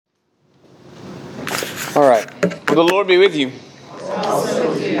All right. Will the Lord be with you?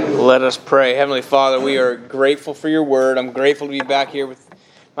 Let us pray. Heavenly Father, we are grateful for your word. I'm grateful to be back here with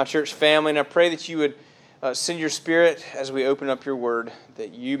my church family, and I pray that you would send your Spirit as we open up your word,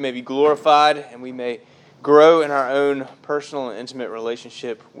 that you may be glorified and we may grow in our own personal and intimate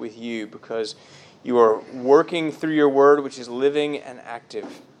relationship with you, because you are working through your word, which is living and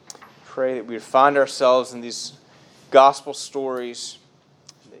active. Pray that we would find ourselves in these gospel stories,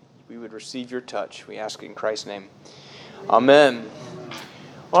 that we would receive your touch. We ask it in Christ's name. Amen.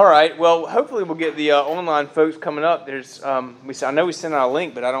 All right. Well, hopefully we'll get the online folks coming up. I know we sent out a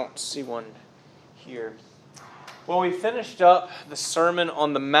link, but I don't see one here. Well, we finished up the Sermon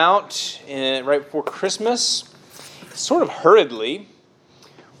on the Mount right before Christmas, sort of hurriedly.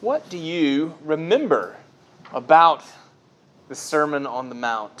 What do you remember about the Sermon on the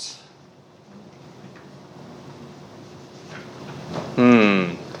Mount?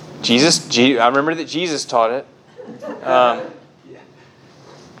 I remember that Jesus taught it.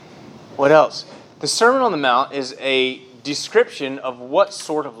 What else? The Sermon on the Mount is a description of what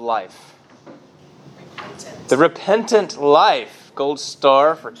sort of life? The repentant life. Gold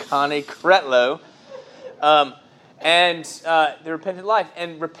star for Connie Kretlow. The repentant life.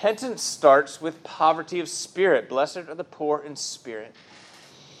 And repentance starts with poverty of spirit. Blessed are the poor in spirit.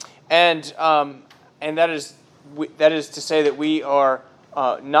 And that is to say that we are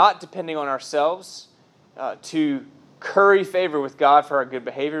not depending on ourselves to curry favor with God for our good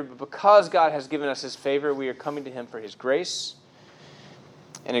behavior, but because God has given us His favor, we are coming to Him for His grace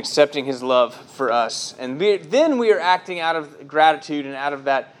and accepting His love for us. And then we are acting out of gratitude and out of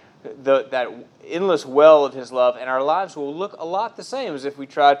that endless well of His love, and our lives will look a lot the same as if we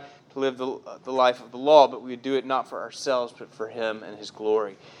tried to live the life of the law, but we would do it not for ourselves, but for Him and His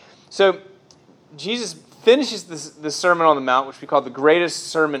glory. So Jesus finishes the Sermon on the Mount, which we call the greatest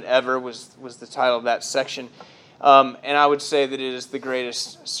sermon ever, was the title of that section. And I would say that it is the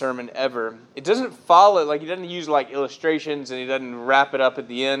greatest sermon ever. It doesn't follow, he doesn't use illustrations, and he doesn't wrap it up at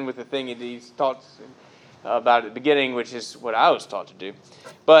the end with the thing he's taught about at the beginning, which is what I was taught to do.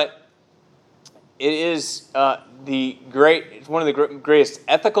 But it is it's one of the greatest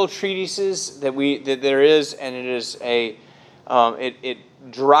ethical treatises that there is, and it is it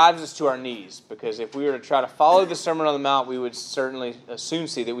drives us to our knees, because if we were to try to follow the Sermon on the Mount, we would certainly soon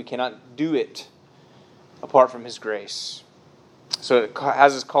see that we cannot do it apart from His grace. So it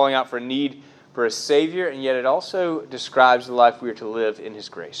has us calling out for a need for a Savior, and yet it also describes the life we are to live in His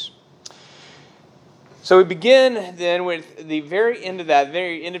grace. So we begin then with the very end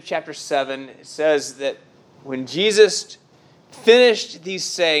of chapter 7. It says that when Jesus finished these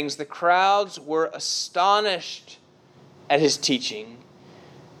sayings, the crowds were astonished at His teaching,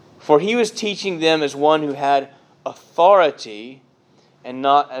 for He was teaching them as one who had authority and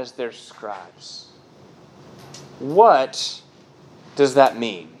not as their scribes. What does that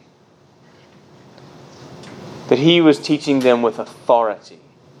mean? That He was teaching them with authority.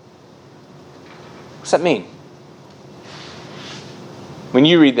 What's that mean? When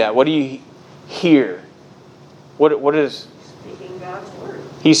you read that, what do you hear? What is? Speaking God's word.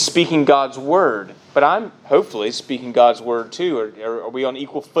 He's speaking God's word. But I'm hopefully speaking God's word too. Are we on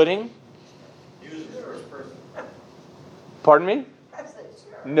equal footing? Use the first person. Pardon me?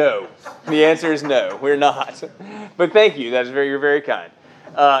 No. The answer is no. We're not. But thank you. You're very kind.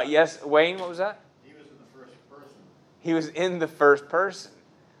 Yes, Wayne, what was that? He was in the first person. He was in the first person.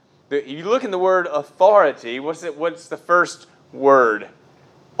 If you look in the word authority, what's the first word?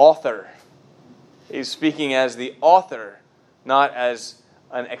 Author. He's speaking as the author, not as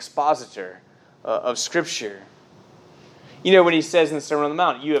an expositor of Scripture. You know, when he says in the Sermon on the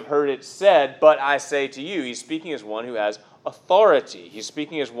Mount, you have heard it said, but I say to you, he's speaking as one who has authority. He's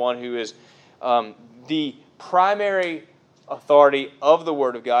speaking as one who is the primary authority of the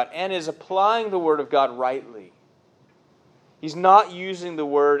Word of God and is applying the Word of God rightly. He's not using the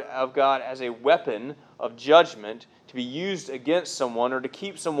Word of God as a weapon of judgment to be used against someone or to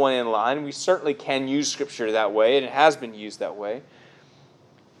keep someone in line. We certainly can use Scripture that way, and it has been used that way.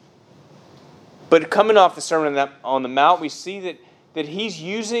 But coming off the Sermon on the Mount, we see that he's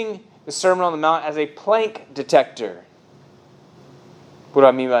using the Sermon on the Mount as a plank detector. What do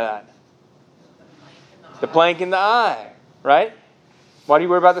I mean by that? The plank in the eye, right? Why do you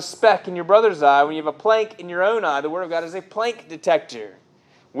worry about the speck in your brother's eye when you have a plank in your own eye? The Word of God is a plank detector.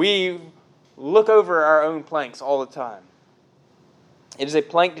 We look over our own planks all the time. It is a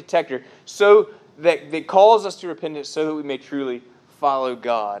plank detector so that calls us to repentance so that we may truly follow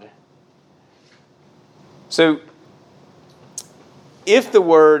God. So, if the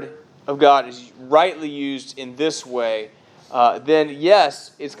Word of God is rightly used in this way, then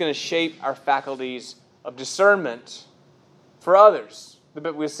yes, it's going to shape our faculties of discernment for others.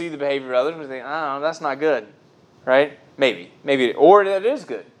 We see the behavior of others and we think, I don't know, that's not good, right? Maybe, or it is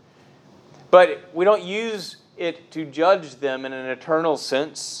good. But we don't use it to judge them in an eternal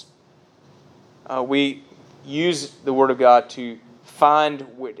sense. We use the Word of God to find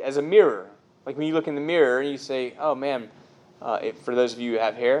as a mirror. Like when you look in the mirror and you say, oh man, for those of you who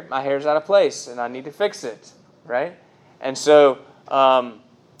have hair, my hair's out of place and I need to fix it, right? And so,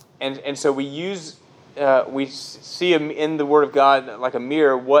 so we see in the Word of God like a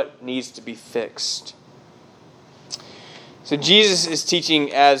mirror what needs to be fixed. So Jesus is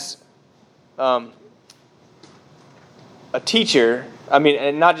teaching as a teacher. I mean,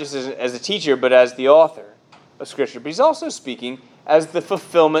 and not just as a teacher, but as the author of Scripture. But he's also speaking as the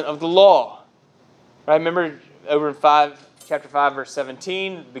fulfillment of the law. Right? Remember over in chapter 5, verse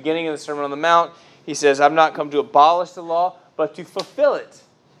 17, beginning of the Sermon on the Mount, he says, I've not come to abolish the law, but to fulfill it.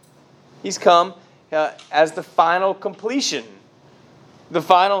 He's come as the final completion, the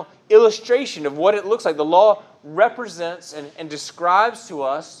final illustration of what it looks like. The law represents and describes to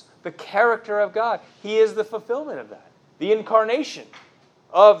us the character of God. He is the fulfillment of that, the incarnation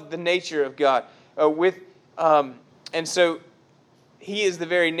of the nature of God. And so he is the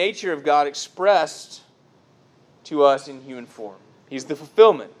very nature of God expressed to us in human form. He's the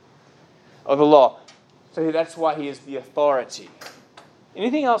fulfillment of the law. So that's why he is the authority.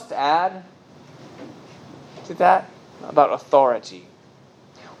 Anything else to add to that about authority?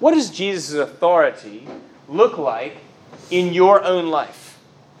 What does Jesus' authority look like in your own life?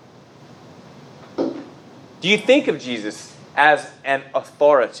 Do you think of Jesus as an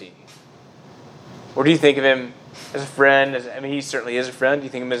authority? Or do you think of him as a friend? He certainly is a friend. Do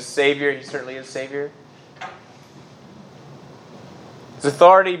you think of him as a Savior? He certainly is a Savior. Does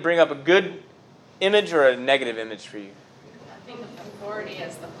authority bring up a good image or a negative image for you? I think of authority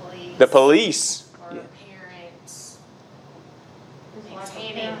as the police. The police. Or parents.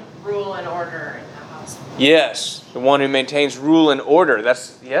 Maintaining rule and order in the household. Yes, the one who maintains rule and order.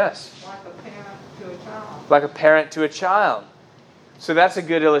 Yes. Like a parent to a child. Like a parent to a child. So that's a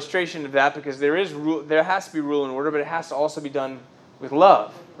good illustration of that because there has to be rule and order, but it has to also be done with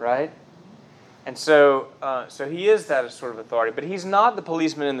love, right? And so he is that sort of authority, but he's not the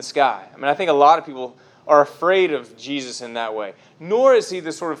policeman in the sky. I think a lot of people are afraid of Jesus in that way. Nor is he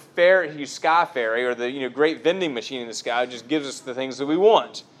the sort of sky fairy or the great vending machine in the sky who just gives us the things that we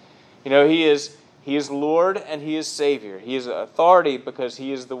want. He is Lord and he is Savior. He is authority because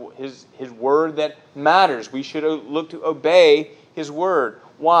he is his word that matters. We should look to obey his word.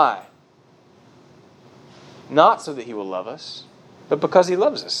 Why? Not so that he will love us, but because he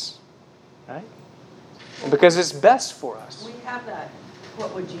loves us. Right? And because it's best for us. We have that.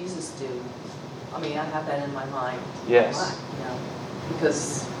 What would Jesus do? I have that in my mind. Yes.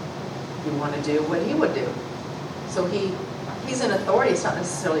 Because you want to do what he would do. So he's an authority. It's not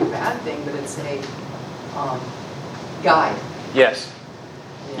necessarily a bad thing, but it's a guide. Yes.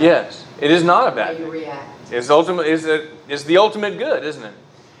 Yes. It is not a bad thing. thing. You react. It's the ultimate good, isn't it?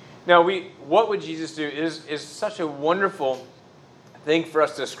 Now, what would Jesus do is such a wonderful thing for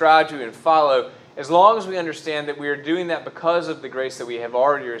us to ascribe to and follow, as long as we understand that we are doing that because of the grace that we have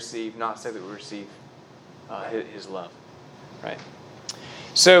already received, not so that we receive his love. Right?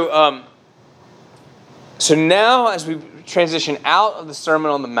 So now, as we transition out of the Sermon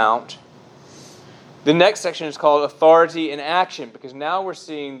on the Mount, the next section is called Authority in Action, because now we're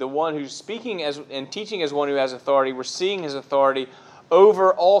seeing the one who's speaking and teaching as one who has authority. We're seeing his authority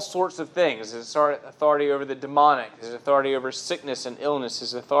over all sorts of things. His authority over the demonic, his authority over sickness and illness,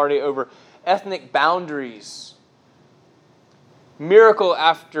 his authority over ethnic boundaries. Miracle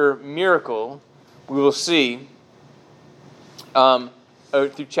after miracle, we will see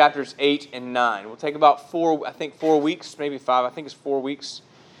through chapters 8 and 9. We'll take about 4 weeks, maybe 5. I think it's 4 weeks.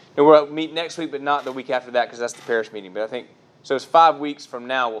 And we'll meet next week, but not the week after that because that's the parish meeting. But so it's 5 weeks from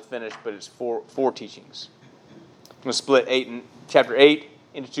now we'll finish, but it's four teachings. I'm going to split chapter 8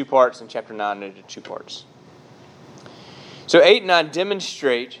 into 2 parts and chapter 9 into 2 parts. So 8 and 9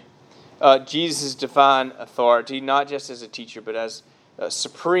 demonstrate Jesus' divine authority, not just as a teacher, but as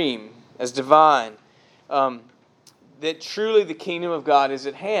supreme, as divine. That truly the kingdom of God is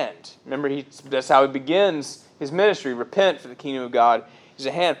at hand. Remember, that's how he begins his ministry. Repent, for the kingdom of God is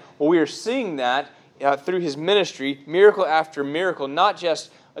at hand. Well, we are seeing that through his ministry, miracle after miracle, not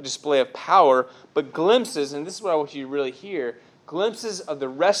just a display of power, but glimpses, and this is what I want you to really hear, glimpses of the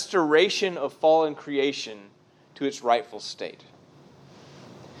restoration of fallen creation to its rightful state.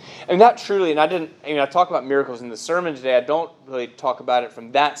 And that truly, and I talk about miracles in the sermon today. I don't really talk about it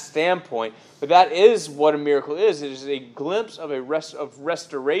from that standpoint, but that is what a miracle is. It is a glimpse of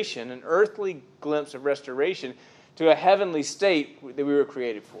restoration, an earthly glimpse of restoration to a heavenly state that we were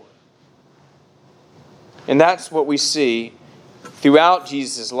created for. And that's what we see throughout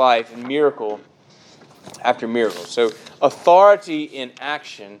Jesus' life in miracle after miracle. So authority in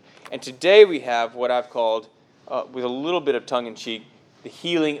action. And today we have what I've called, with a little bit of tongue-in-cheek, the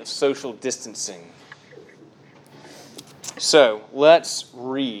healing of social distancing. So let's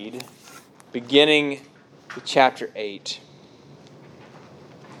read, beginning with chapter 8.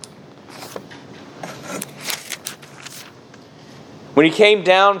 When he came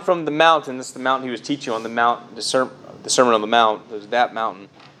down from the mountain, this is the mountain he was teaching on, the Sermon on the Mount, it was that mountain,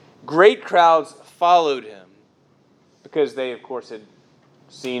 great crowds followed him because they, of course, had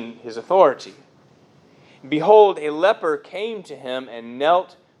seen his authority. Behold, a leper came to him and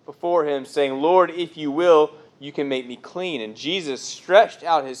knelt before him, saying, Lord, if you will, you can make me clean. And Jesus stretched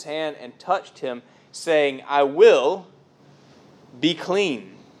out his hand and touched him, saying, I will, be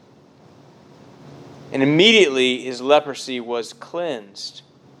clean. And immediately his leprosy was cleansed.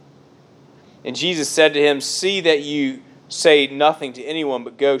 And Jesus said to him, see that you say nothing to anyone,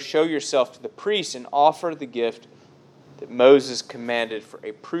 but go show yourself to the priest and offer the gift that Moses commanded for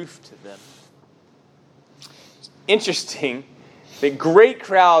a proof to them. Interesting that great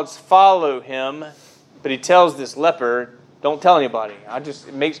crowds follow him, but he tells this leper, don't tell anybody.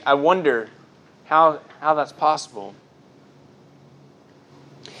 I wonder how that's possible.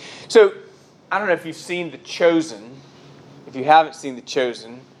 So, I don't know if you've seen The Chosen. If you haven't seen The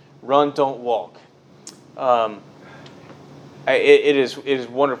Chosen, run, don't walk. It is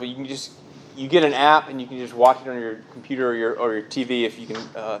wonderful. You get an app and you can just watch it on your computer or your TV if you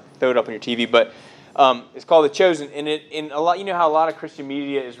can throw it up on your TV. But it's called The Chosen, and you know how a lot of Christian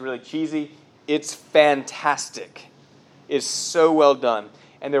media is really cheesy. It's fantastic. It's so well done,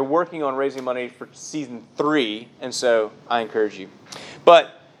 and they're working on raising money for season 3, and so I encourage you.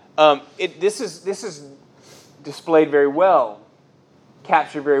 But this is displayed very well,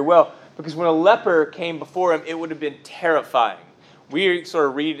 captured very well, because when a leper came before him, it would have been terrifying. We sort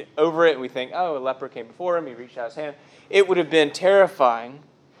of read over it and we think, oh, a leper came before him, he reached out his hand. It would have been terrifying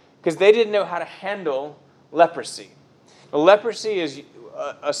because they didn't know how to handle leprosy. Now, leprosy is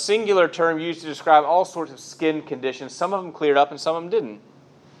a singular term used to describe all sorts of skin conditions. Some of them cleared up and some of them didn't.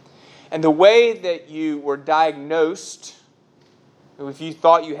 And the way that you were diagnosed, if you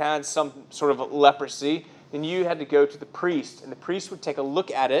thought you had some sort of leprosy, then you had to go to the priest. And the priest would take a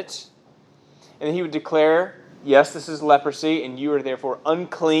look at it, and he would declare, yes, this is leprosy, and you are therefore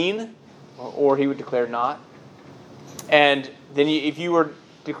unclean, or he would declare not. And then if you were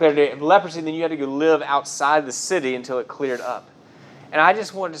declared leprosy, then you had to go live outside the city until it cleared up. And I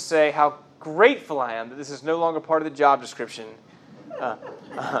just wanted to say how grateful I am that this is no longer part of the job description of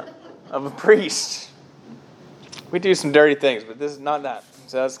a priest. We do some dirty things, but this is not that.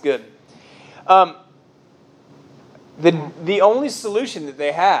 So that's good. The only solution that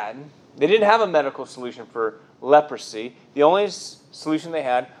they had, they didn't have a medical solution for leprosy. The only solution they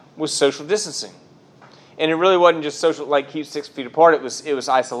had was social distancing. And it really wasn't just social, like keep 6 feet apart. It was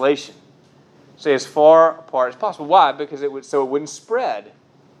isolation. Stay as far apart as possible. Why? Because it wouldn't spread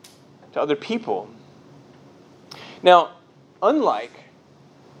to other people. Now, unlike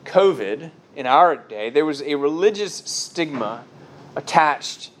COVID in our day, there was a religious stigma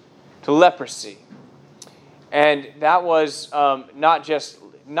attached to leprosy. And that was not just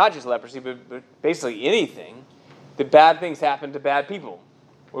leprosy, but basically anything. That bad things happen to bad people.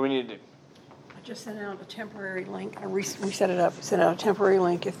 What do we need to do? I just sent out a temporary link. I reset it up. Sent out a temporary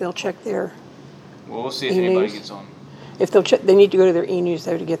link if they'll check their Well, we'll see if e-news. anybody gets on. If they'll check, they need to go to their e-news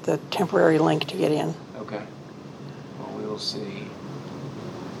though to get the temporary link to get in. Okay. Well, we will see.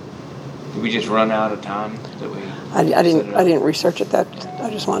 Did we just run out of time? That we I didn't research it. I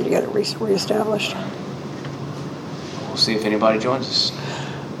just wanted to get it reestablished. We'll see if anybody joins us.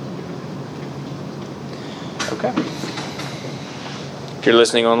 Okay. If you're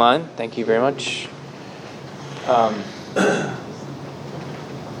listening online, thank you very much.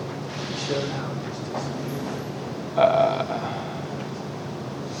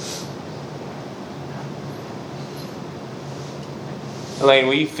 Elaine,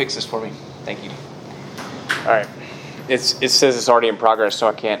 will you fix this for me? Thank you. All right. It says it's already in progress, so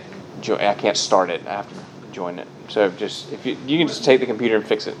I can't start it. I have to join it. So just if you can just take the computer and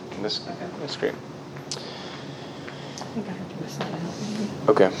fix it. That's great. I think I have to sign out.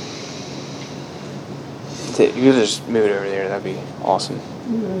 Okay. You just move it over there. That'd be awesome.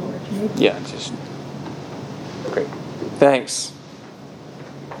 Yeah, just great. Thanks.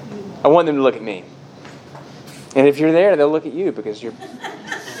 You I want them to look at me. And if you're there, they'll look at you because you're...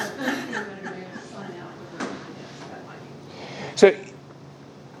 So,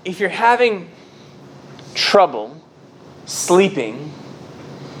 if you're having trouble sleeping,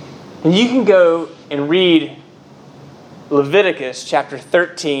 and you can go and read Leviticus chapter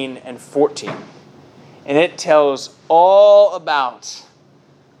 13 and 14. And it tells all about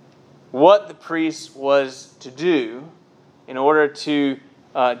what the priest was to do in order to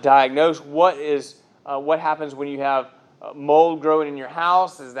diagnose what happens when you have mold growing in your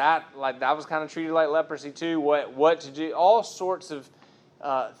house. Is that that was kind of treated like leprosy too? What to do? All sorts of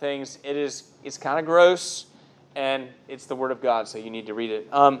things. It's kind of gross, and it's the Word of God, so you need to read it.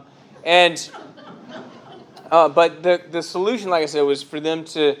 But the solution, like I said, was for them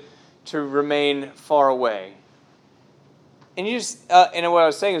to remain far away. And and what I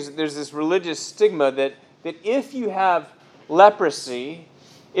was saying is that there's this religious stigma that if you have leprosy,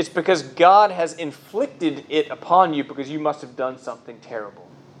 it's because God has inflicted it upon you because you must have done something terrible.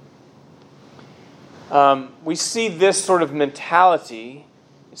 We see this sort of mentality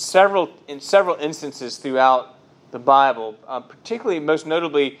in several instances throughout the Bible, particularly, most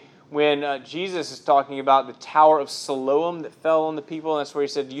notably, when Jesus is talking about the Tower of Siloam that fell on the people. And that's where he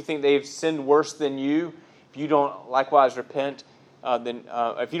said, do you think they've sinned worse than you? If you don't likewise repent,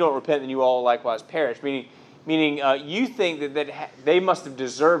 if you don't repent, then you all likewise perish. Meaning you think that they must have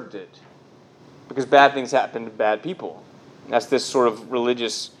deserved it because bad things happen to bad people. And that's this sort of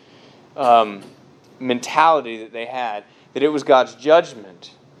religious mentality that they had, that it was God's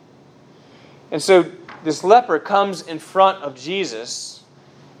judgment. And so this leper comes in front of Jesus.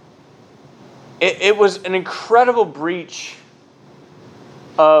 It was an incredible breach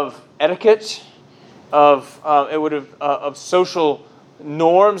of etiquette, of social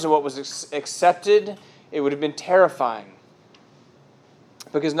norms and what was accepted. It would have been terrifying,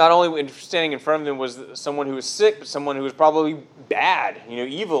 because not only standing in front of them was someone who was sick, but someone who was probably bad,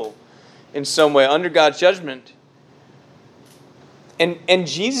 evil in some way, under God's judgment. And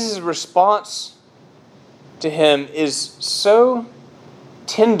Jesus' response to him is so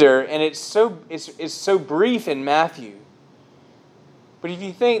tender, and it's so brief in Matthew. But if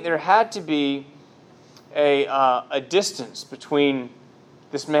you think, there had to be a distance between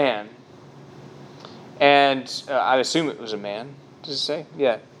this man and I assume it was a man. Does it say?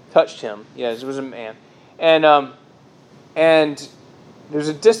 Yeah, touched him. Yes, it was a man, and there's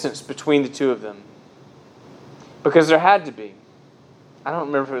a distance between the two of them because there had to be. I don't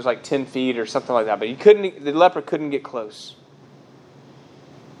remember if it was like 10 feet or something like that, but the leper couldn't get close.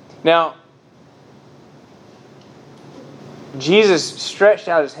 Now, Jesus stretched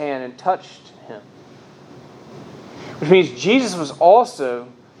out his hand and touched him, which means Jesus was also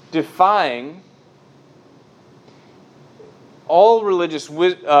defying all religious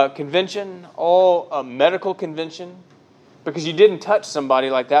convention, all medical convention, because you didn't touch somebody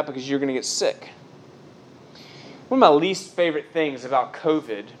like that because you're going to get sick. One of my least favorite things about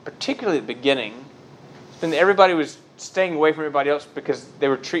COVID, particularly at the beginning, is when everybody was staying away from everybody else because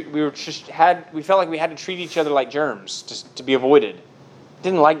we felt like we had to treat each other like germs to be avoided. I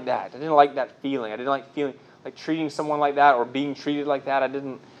didn't like that. I didn't like that feeling. I didn't like feeling like treating someone like that or being treated like that.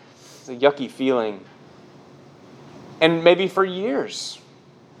 It's a yucky feeling. And maybe for years.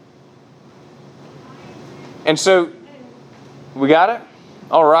 And so, we got it?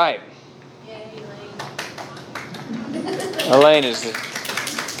 All right. Yay, Elaine is the... She's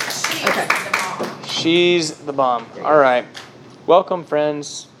the bomb. She's the bomb. All right. Welcome,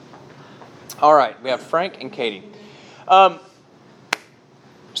 friends. All right. We have Frank and Katie.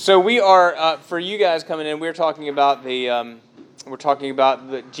 So we are, for you guys coming in, we're talking about the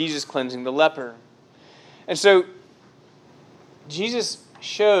Jesus cleansing the leper. And so Jesus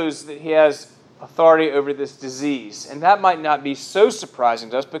shows that he has authority over this disease. And that might not be so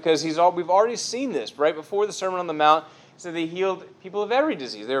surprising to us because we've already seen this. Right before the Sermon on the Mount, so they healed people of every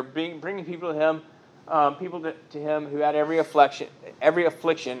disease. They were bringing people to him, to him who had every affliction,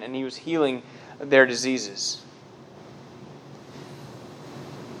 and he was healing their diseases.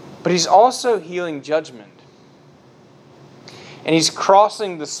 But he's also healing judgment. And he's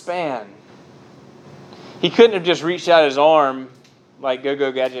crossing the span. He couldn't have just reached out his arm, like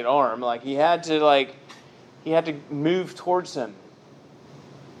Go-Go Gadget arm. Like he had to move towards him.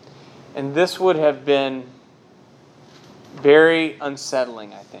 And this would have been very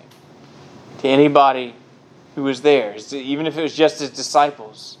unsettling, I think, to anybody who was there, even if it was just his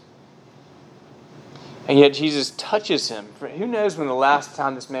disciples. And yet Jesus touches him. Who knows when the last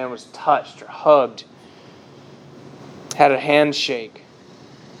time this man was touched or hugged, had a handshake.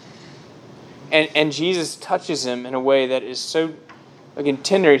 And Jesus touches him in a way that is so Again,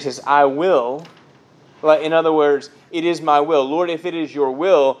 tender, he says, I will. Like, in other words, it is my will. Lord, if it is your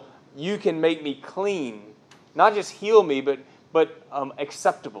will, you can make me clean. Not just heal me, but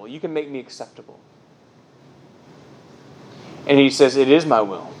acceptable. You can make me acceptable. And he says, it is my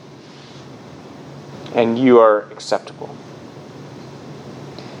will. And you are acceptable.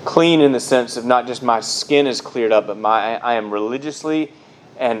 Clean in the sense of not just my skin is cleared up, but I am religiously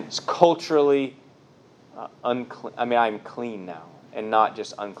and culturally unclean. I mean, I am clean now and not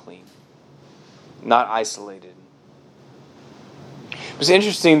just unclean. Not isolated. It's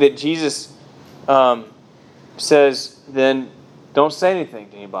interesting that Jesus says, then don't say anything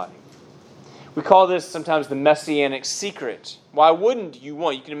to anybody. We call this sometimes the messianic secret. Why wouldn't you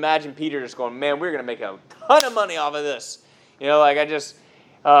want? You can imagine Peter just going, man, we're going to make a ton of money off of this. You know, like I just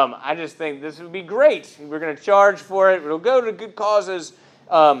think this would be great. We're going to charge for it. It'll go to good causes.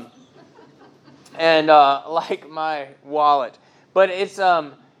 And like my wallet. But it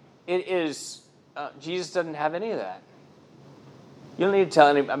is, Jesus doesn't have any of that. You don't need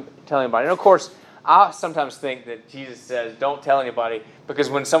to tell anybody. And of course, I sometimes think that Jesus says, don't tell anybody, because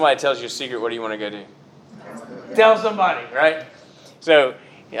when somebody tells you a secret, what do you want to go do? Tell somebody, right? So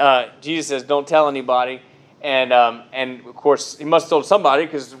Jesus says, don't tell anybody. And of course, he must have told somebody,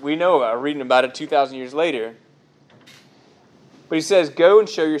 because we know reading about it 2,000 years later. But he says, go and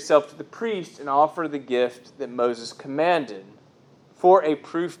show yourself to the priest and offer the gift that Moses commanded for a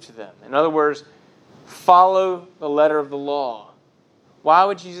proof to them. In other words, follow the letter of the law. Why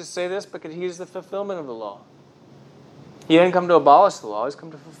would Jesus say this? Because he is the fulfillment of the law. He didn't come to abolish the law. He's come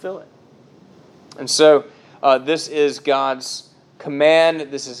to fulfill it. And so this is God's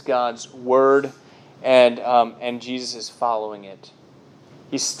command. This is God's word. And Jesus is following it.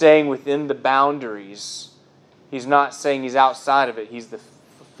 He's staying within the boundaries. He's not saying he's outside of it. He's the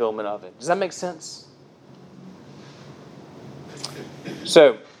fulfillment of it. Does that make sense?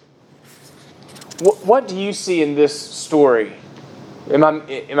 So, what do you see in this story? Am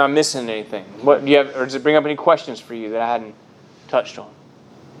I missing anything? What do you have, or does it bring up any questions for you that I hadn't touched on?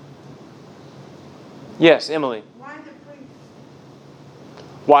 Yes, Emily. Why the priest?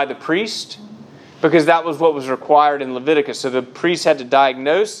 Why the priest? Because that was what was required in Leviticus. So the priest had to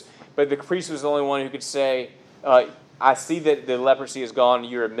diagnose, but the priest was the only one who could say, I see that the leprosy is gone,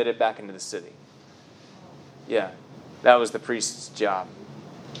 you're admitted back into the city. Yeah, that was the priest's job.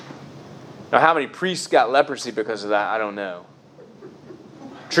 Now, how many priests got leprosy because of that, I don't know.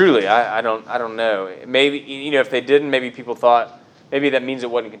 Truly, I don't know. Maybe, if they didn't, maybe people thought, maybe that means it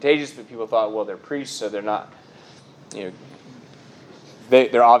wasn't contagious, but people thought, well, they're priests, so they're not,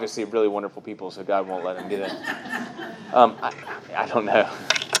 they're obviously really wonderful people, so God won't let them do that. I don't know.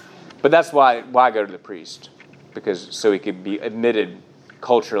 But that's why go to the priest, because so he could be admitted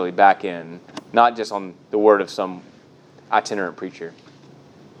culturally back in, not just on the word of some itinerant preacher.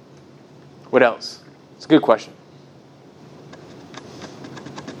 What else? It's a good question.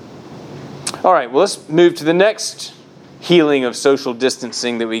 All right, well, let's move to the next healing of social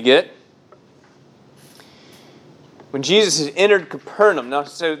distancing that we get. When Jesus had entered Capernaum, now,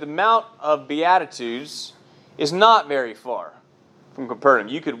 so the Mount of Beatitudes is not very far from Capernaum.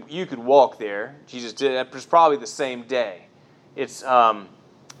 You could walk there. Jesus did. It was probably the same day. They're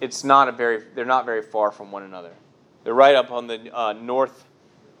not very far from one another. They're right up on the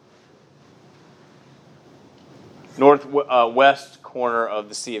northwest corner of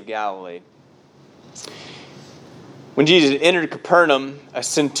the Sea of Galilee. When Jesus entered Capernaum, a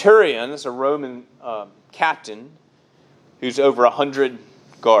centurion, that's a Roman captain, who's over 100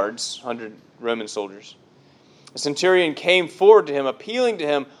 guards, 100 Roman soldiers. A centurion came forward to him, appealing to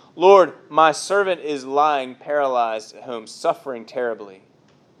him, Lord, my servant is lying paralyzed at home, suffering terribly.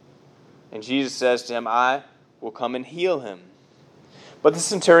 And Jesus says to him, I will come and heal him. But the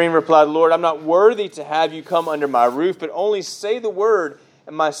centurion replied, Lord, I'm not worthy to have you come under my roof, but only say the word,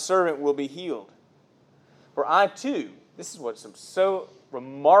 and my servant will be healed. For I too, this is what's so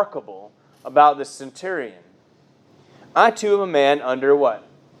remarkable about this centurion. I too am a man under what?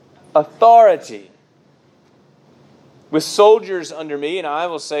 Authority. With soldiers under me, and I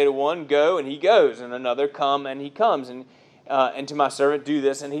will say to one, go, and he goes, and another, come, and he comes, and to my servant, do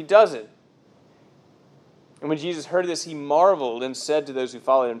this, and he does it. And when Jesus heard this, he marveled and said to those who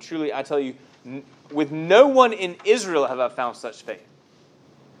followed him, truly, I tell you, with no one in Israel have I found such faith.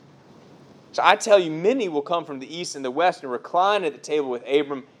 So I tell you, many will come from the east and the west and recline at the table with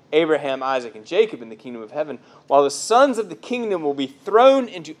Abraham, Isaac, and Jacob in the kingdom of heaven, while the sons of the kingdom will be thrown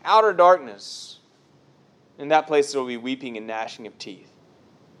into outer darkness. In that place there will be weeping and gnashing of teeth.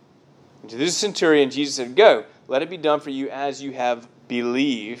 And to this centurion Jesus said, go, let it be done for you as you have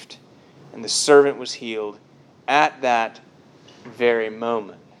believed. And the servant was healed at that very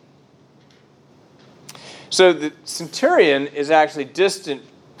moment. So the centurion is actually distant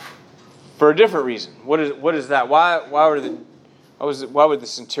for a different reason. What is that? Why would the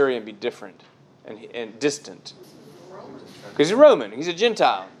centurion be different and distant? Because he's a Roman. He's a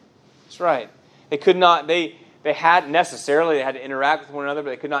Gentile. That's right. They could not. They had to interact with one another,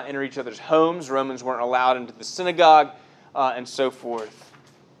 but they could not enter each other's homes. Romans weren't allowed into the synagogue, and so forth.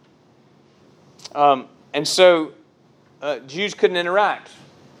 And so Jews couldn't interact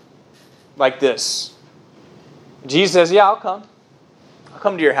like this. Jesus says, "Yeah, I'll come. I'll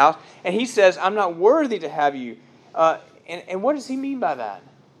come to your house." And he says, "I'm not worthy to have you." And what does he mean by that?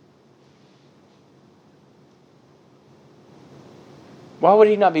 Why would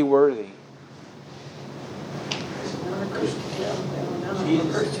he not be worthy?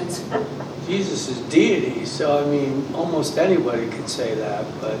 Jesus is deity, so I mean, almost anybody could say that,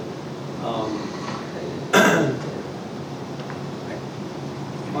 but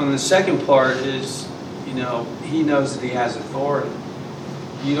on the second part is, he knows that he has authority.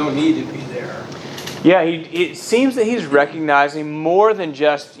 You don't need to be there. Yeah, it seems that he's recognizing more than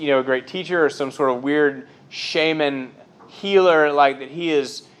just, a great teacher or some sort of weird shaman healer, like that he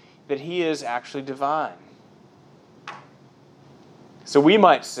is actually divine. So we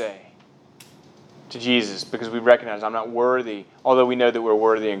might say to Jesus, because we recognize I'm not worthy, although we know that we're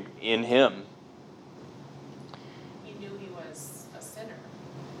worthy in him. He knew he was a sinner.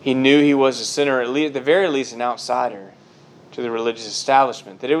 He knew he was a sinner, at the very least an outsider to the religious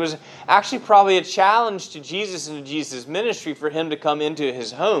establishment. That it was actually probably a challenge to Jesus and to Jesus' ministry for him to come into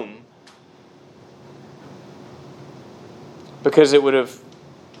his home, because it would have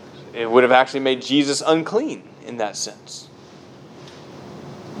actually made Jesus unclean in that sense.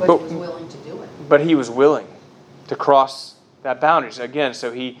 But he was willing to do it. But he was willing to cross that boundary. So again,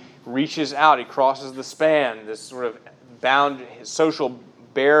 so he reaches out, he crosses the span, this sort of social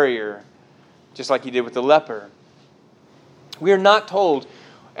barrier, just like he did with the leper. We are not told,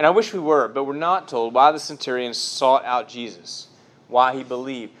 and I wish we were, but we're not told why the centurion sought out Jesus, why he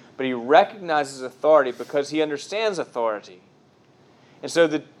believed. But he recognizes authority because he understands authority. And so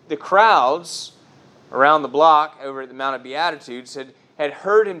the crowds around the block over at the Mount of Beatitudes had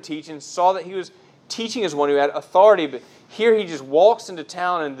heard him teach and saw that he was teaching as one who had authority. But here he just walks into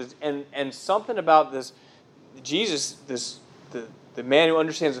town, and something about this Jesus, the man who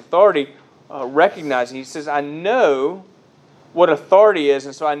understands authority, recognizing. He says, "I know what authority is,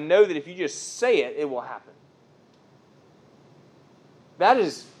 and so I know that if you just say it, it will happen."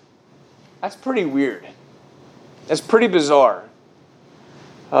 That's pretty weird. That's pretty bizarre.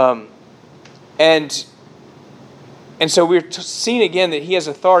 And so we're seeing again that he has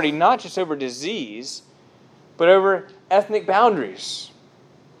authority not just over disease, but over ethnic boundaries.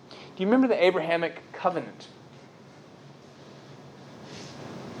 Do you remember the Abrahamic covenant?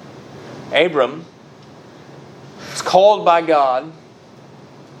 Abram is called by God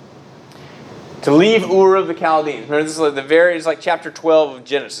to leave Ur of the Chaldeans. Remember, this is it's like chapter 12 of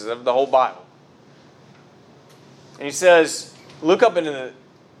Genesis, of the whole Bible. And he says, look up into the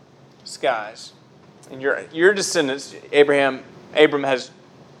skies, and your descendants, Abram has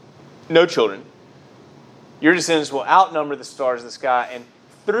no children. Your descendants will outnumber the stars of the sky, and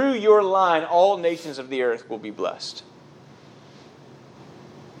through your line, all nations of the earth will be blessed.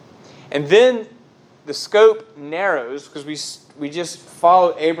 And then the scope narrows because we just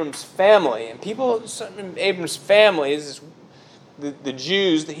follow Abram's family, and people in Abram's family is the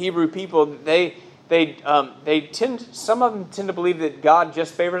Jews, the Hebrew people. They some of them tend to believe that God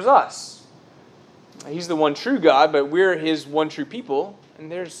just favors us. He's the one true God, but we're His one true people, and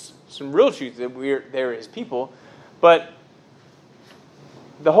there's some real truth that they're His people. But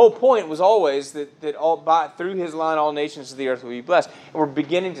the whole point was always that through His line all nations of the earth will be blessed, and we're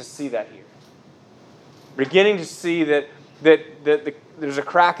beginning to see that here. Beginning to see that there's a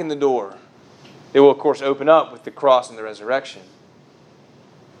crack in the door. It will, of course, open up with the cross and the resurrection.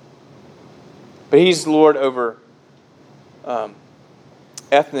 But He's Lord over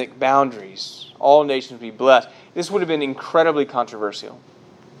ethnic boundaries. All nations will be blessed. This would have been incredibly controversial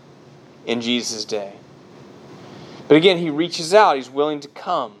in Jesus' day. But again, He reaches out. He's willing to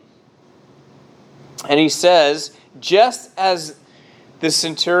come. And He says, just as the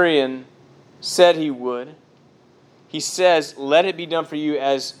centurion said He would, He says, let it be done for you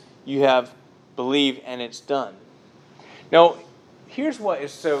as you have believed, and it's done. Now, here's one of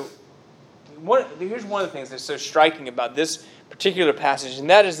the things that's so striking about this particular passage, and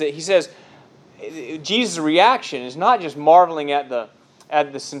that is that He says, Jesus' reaction is not just marveling at the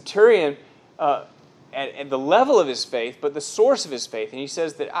centurion at the level of his faith, but the source of his faith. And He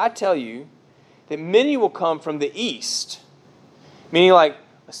says that I tell you that many will come from the east meaning like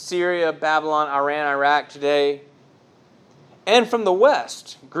Assyria, Babylon, Iran, Iraq today, and from the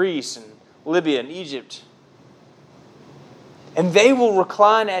west, Greece and Libya and Egypt. And they will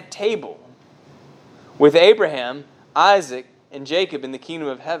recline at table with Abraham, Isaac, and Jacob in the kingdom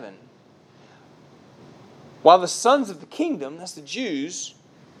of heaven. While the sons of the kingdom, that's the Jews,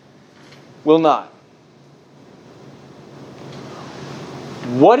 will not.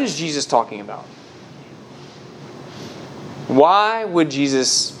 What is Jesus talking about? Why would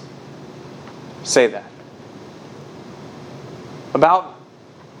Jesus say that? About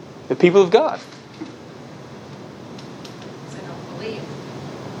the people of God. I don't believe.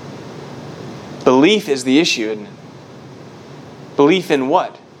 Belief is the issue, isn't it? Belief in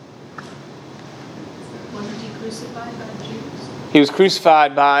what? Wasn't he crucified by Jews? He was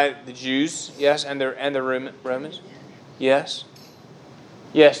crucified by the Jews, yes, and the Romans. Yes.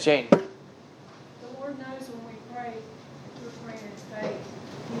 Yes, Jane. The Lord knows when we pray, we're praying in faith.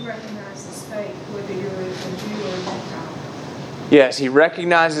 He recognizes faith, whether you're a Jew or a Gentile. Yes, he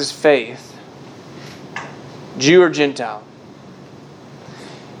recognizes faith, Jew or Gentile.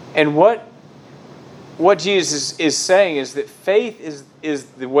 And what Jesus is saying is that faith is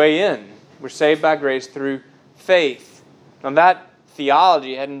the way in. We're saved by grace through faith. Now that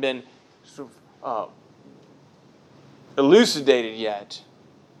theology hadn't been sort of elucidated yet.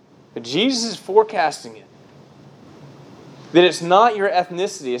 But Jesus is forecasting it. That it's not your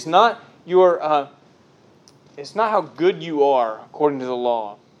ethnicity. It's not your. It's not how good you are according to the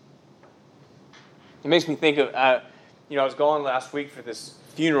law. It makes me think of. I was gone last week for this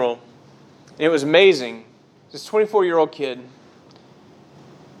funeral, and it was amazing. This 24-year-old kid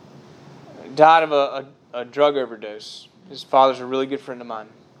died of a drug overdose. His father's a really good friend of mine,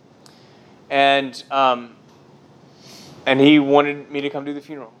 and he wanted me to come do the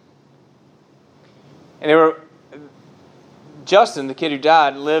funeral. And Justin, the kid who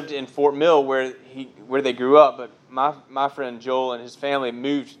died, lived in Fort Mill where they grew up. But my friend Joel and his family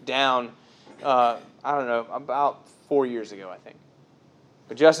moved down, about 4 years ago, I think.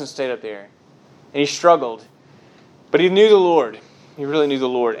 But Justin stayed up there. And he struggled. But he knew the Lord. He really knew the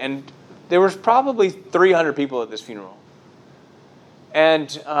Lord. And there was probably 300 people at this funeral. And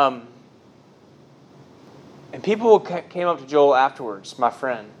people came up to Joel afterwards, my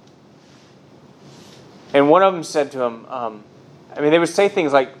friend. And one of them said to him, they would say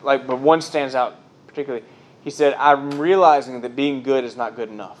things like, but one stands out particularly. He said, I'm realizing that being good is not good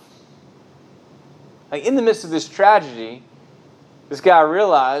enough. Like in the midst of this tragedy, this guy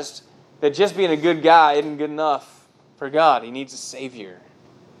realized that just being a good guy isn't good enough for God. He needs a Savior.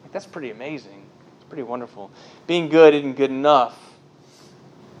 That's pretty amazing. It's pretty wonderful. Being good isn't good enough.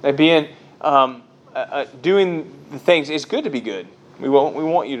 Like doing the things, it's good to be good. We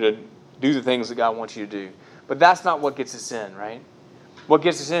want you to do the things that God wants you to do. But that's not what gets us in, right? What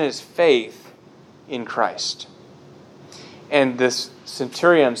gets us in is faith in Christ. And this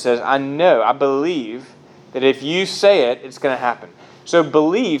centurion says, I believe that if you say it, it's going to happen. So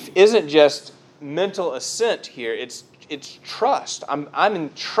belief isn't just mental assent here. It's trust. I'm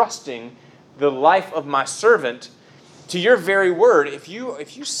entrusting the life of my servant to your very word. If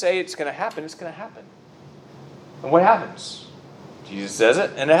you say it's going to happen, it's going to happen. And what happens? Jesus says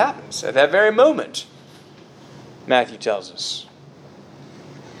it, and it happens at that very moment. Matthew tells us.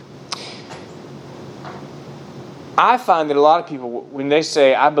 I find that a lot of people, when they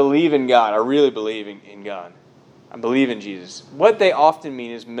say, I believe in God, I really believe in God, I believe in Jesus, what they often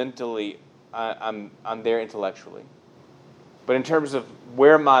mean is mentally, I'm there intellectually. But in terms of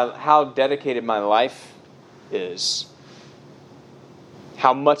how dedicated my life is,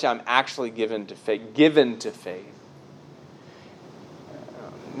 how much I'm actually given to faith,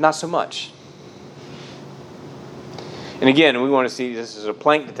 not so much. And again, we want to see this as a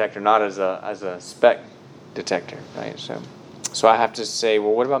plank detector, not as a speck detector, right? So I have to say,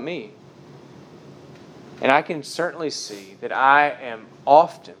 well, what about me? And I can certainly see that I am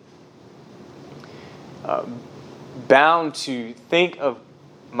often bound to think of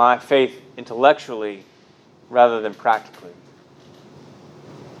my faith intellectually rather than practically.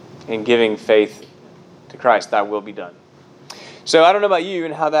 In giving faith to Christ, thy will be done. So I don't know about you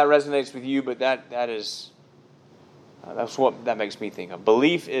and how that resonates with you, but that's what that makes me think of.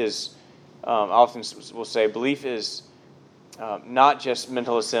 Belief is, I often will say, belief is not just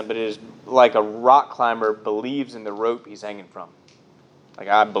mental assent, but it is like a rock climber believes in the rope he's hanging from. Like,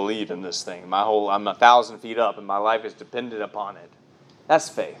 I believe in this thing. I'm 1,000 feet up, and my life is dependent upon it. That's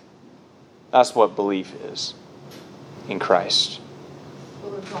faith. That's what belief is in Christ.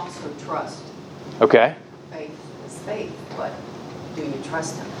 Well, there's also trust. Okay. Faith is faith, but do you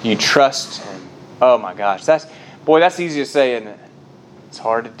trust Him? You trust Him. Oh my gosh, that's easy to say, isn't it? It's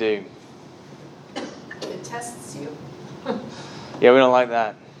hard to do. It tests you. Yeah, we don't like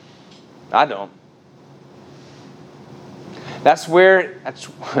that. I don't. That's where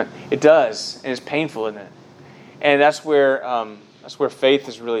it does, and it's painful, isn't it? And that's where faith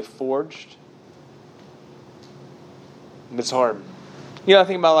is really forged. It's hard. You know, I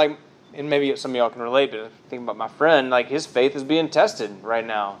think about, like, and maybe some of y'all can relate, but I think about my friend, like, his faith is being tested right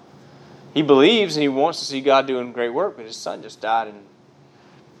now. He believes and he wants to see God doing great work, but his son just died, and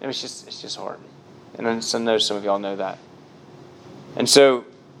it's just hard. And I know some of y'all know that. And so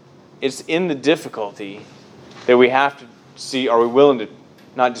it's in the difficulty that we have to see, are we willing to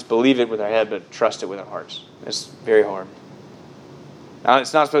not just believe it with our head, but trust it with our hearts? It's very hard. Now,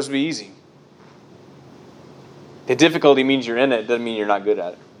 it's not supposed to be easy. The difficulty means you're in it. It doesn't mean you're not good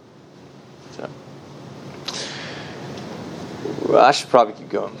at it. So, well, I should probably keep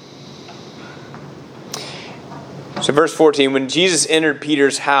going. So verse 14, when Jesus entered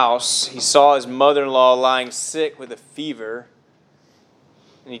Peter's house, he saw his mother-in-law lying sick with a fever,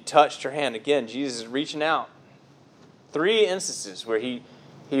 and he touched her hand. Again, Jesus is reaching out. 3 instances where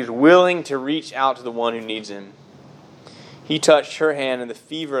he's willing to reach out to the one who needs him. He touched her hand, and the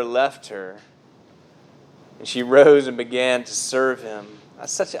fever left her, and she rose and began to serve him.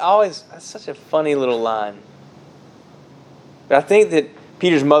 That's such a funny little line. But I think that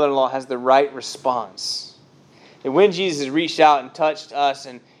Peter's mother-in-law has the right response. And when Jesus reached out and touched us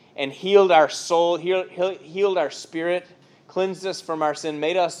and healed our soul, healed our spirit, cleansed us from our sin,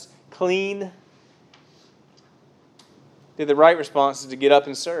 made us clean, the right response is to get up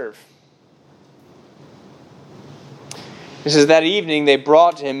and serve. It says, that evening they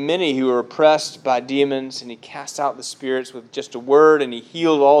brought to him many who were oppressed by demons, and he cast out the spirits with just a word, and he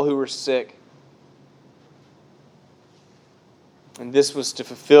healed all who were sick. And this was to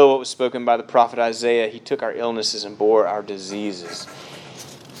fulfill what was spoken by the prophet Isaiah. He took our illnesses and bore our diseases.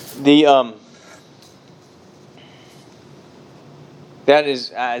 That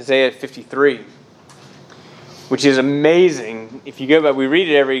is Isaiah 53, which is amazing. If you go back, we read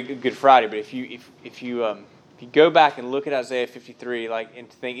it every Good Friday, but if you go back and look at Isaiah 53, and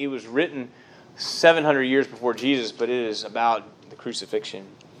to think it was written 700 years before Jesus, but it is about the crucifixion.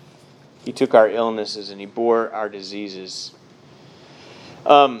 He took our illnesses and he bore our diseases.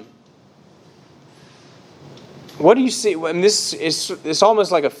 What do you see? And it's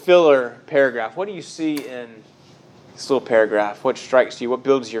almost like a filler paragraph. What do you see in this little paragraph? What strikes you? What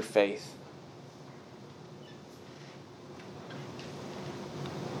builds your faith?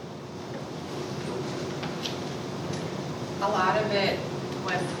 A lot of it,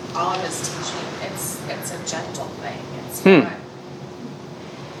 with all of his teaching, it's a gentle thing. It's not.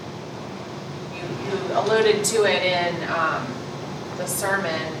 You alluded to it in the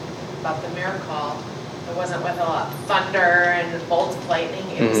sermon about the miracle. It wasn't with a lot of thunder and bolts of lightning.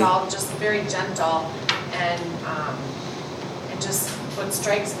 It was all just very gentle, and just what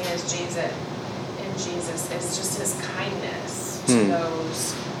strikes me is Jesus is just his kindness to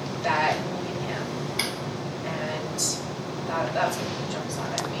those that need him, and that's what jumps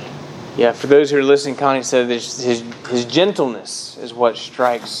out at me. Yeah, for those who are listening, Connie said his gentleness is what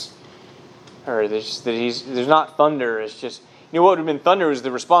strikes her. There's not thunder. It's just, what would have been thunder was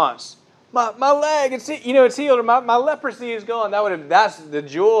the response. My leg, it's healed, or my leprosy is gone. That's the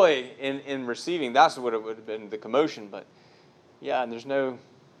joy in receiving. That's what it would have been, the commotion. But yeah, and it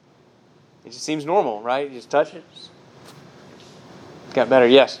just seems normal, right? You just touch it. It's got better.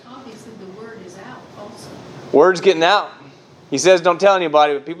 Yes. Obviously, the word is out also. Word's getting out. He says, don't tell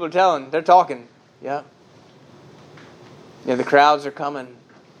anybody, but people are telling. They're talking. Yeah. Yeah, the crowds are coming.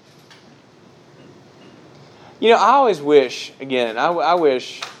 I always wish, again, I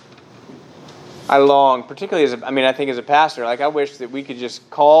wish, I long, particularly I think as a pastor, I wish that we could just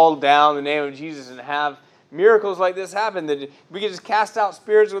call down the name of Jesus and have miracles like this happen, that we could just cast out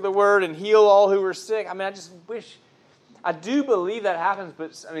spirits with a word and heal all who are sick. I just wish, I do believe that happens,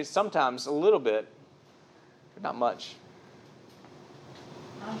 but sometimes a little bit, but not much.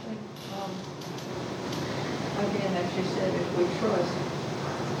 I think, again, as you said, if we trust,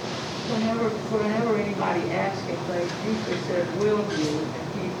 whenever anybody asks if they, Jesus said, will you? And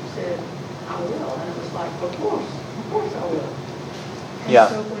he said, I will. And it was like, of course I will. And Yeah.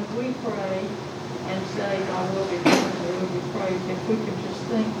 so when we pray and say, God will be done, will be praised, if we could just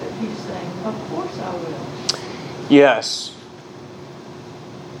think that he's saying, of course I will. Yes.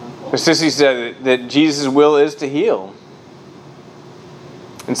 But Sissy said that Jesus' will is to heal.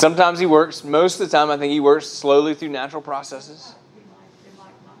 And sometimes he works, most of the time I think he works slowly through natural processes.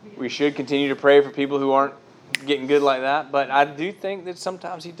 We should continue to pray for people who aren't getting good like that, but I do think that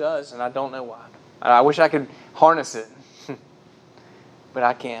sometimes he does, and I don't know why. I wish I could harness it. but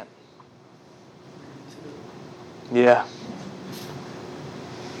I can't. Yeah.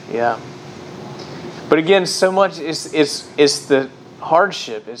 Yeah. But again, so much is the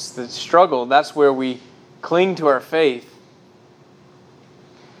hardship, it's the struggle. That's where we cling to our faith.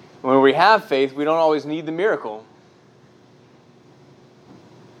 When we have faith, we don't always need the miracle.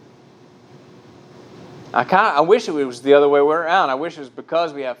 I wish it was the other way around. I wish it was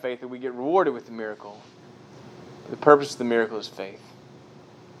because we have faith that we get rewarded with the miracle. The purpose of the miracle is faith.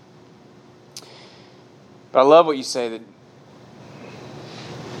 But I love what you say, that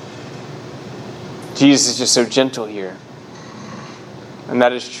Jesus is just so gentle here. And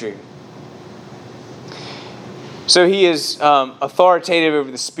that is true. So he is authoritative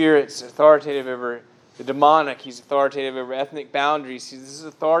over the spirits, authoritative over the demonic. He's authoritative over ethnic boundaries. This is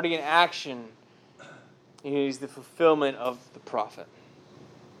authority in action. He's the fulfillment of the prophet.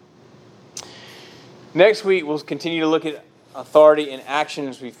 Next week, we'll continue to look at authority in action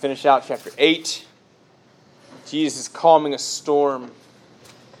as we finish out chapter 8. Jesus is calming a storm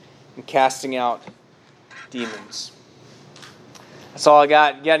and casting out demons. That's all I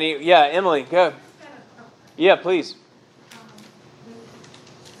got. You got any? Yeah, Emily, go. Yeah, please.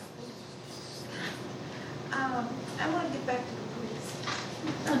 I want to get back to the priest.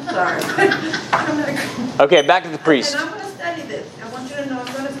 I'm sorry. I'm going to Okay, back to the priest. And I'm going to study this. I want you to know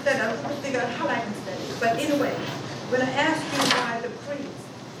I'm going to study. I'm going to figure out how I can study it. But anyway, when I asked you why the priest,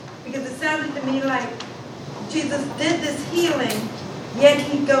 because it sounded to me like Jesus did this healing, yet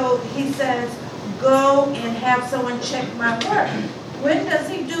he says, go and have someone check my work. When does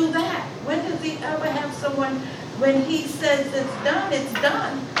he do that? When does he ever have someone, when he says it's done, it's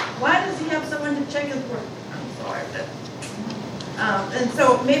done? Why does he have someone to check his work? I'm sorry. And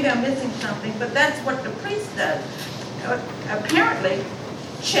so maybe I'm missing something, but that's what the priest does. Apparently,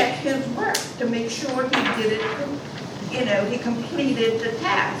 check his work to make sure he did it, he completed the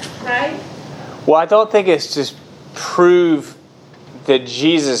task, right? Well, I don't think it's just prove that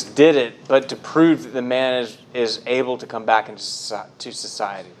Jesus did it, but to prove that the man is able to come back into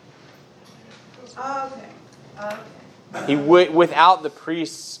society. Okay. He without the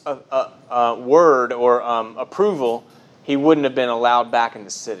priest's word or approval, he wouldn't have been allowed back in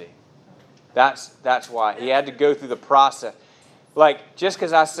the city. That's why he had to go through the process. Like, just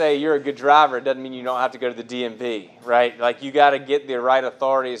because I say you're a good driver, it doesn't mean you don't have to go to the DMV, right? Like, you got to get the right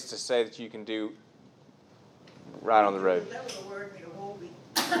authorities to say that you can do right on the road. That was a word me the whole week.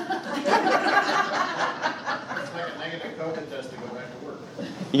 It's like a negative COVID test to go back to work.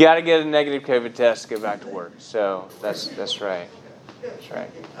 You got to get a negative COVID test to go back to work. So that's right. That's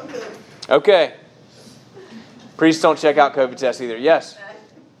right. I'm good. Okay. Priests don't check out COVID tests either. Yes.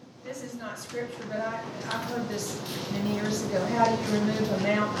 This is not scripture, but I heard this many years ago. How do you remove a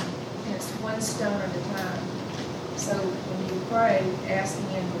mountain? And it's one stone at a time. So when you pray, asking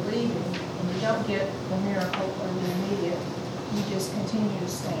and believing, and you don't get the miracle or the immediate, you just continue to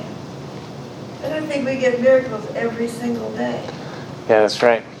stand. And I think we get miracles every single day. Yeah, that's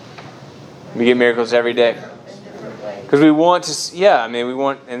right. We get miracles every day. In different ways. Because we want to, we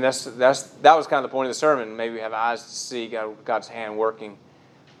want, and that was kind of the point of the sermon. Maybe we have eyes to see God's hand working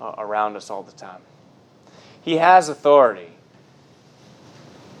around us all the time. He has authority.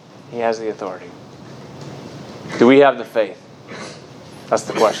 He has the authority. Do we have the faith? That's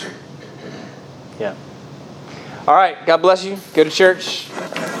the question. Yeah. All right. God bless you. Go to church.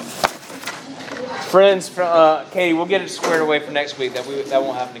 Friends, Katie, we'll get it squared away for next week. That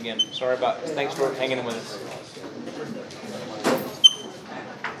won't happen again. Sorry about it. Thanks for hanging in with us.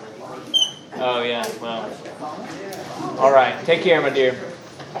 Oh, yeah. Well. All right. Take care, my dear.